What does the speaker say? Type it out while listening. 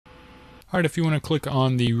Alright, if you want to click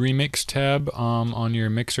on the Remix tab on your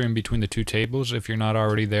mixer in between the two tables, if you're not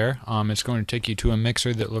already there, it's going to take you to a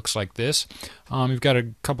mixer that looks like this. You've got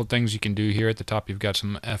a couple things you can do here. At the top you've got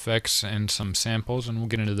some FX and some samples, and we'll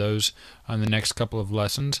get into those in the next couple of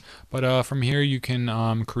lessons. But from here you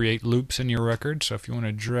can create loops in your record. So if you want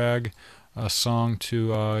to drag a song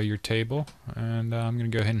to your table, and I'm going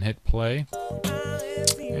to go ahead and hit play.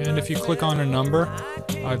 And if you click on a number,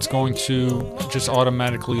 it's going to just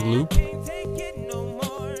automatically loop.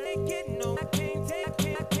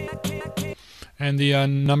 And the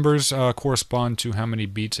numbers correspond to how many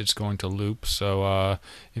beats it's going to loop. So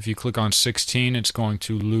if you click on 16, it's going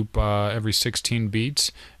to loop every 16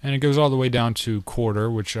 beats. And it goes all the way down to quarter,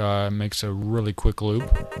 which makes a really quick loop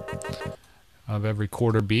of every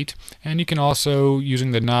quarter beat. And you can also,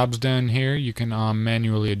 using the knobs down here, you can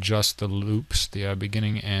manually adjust the loops, the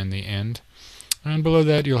beginning and the end. And below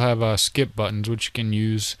that you'll have skip buttons, which you can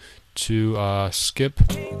use to skip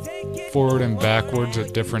forward and backwards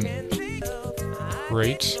at different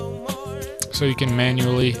rates. So you can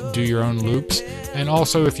manually do your own loops. And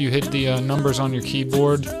also if you hit the numbers on your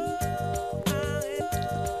keyboard,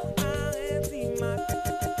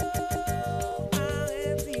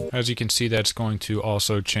 as you can see, that's going to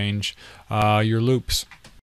also change your loops.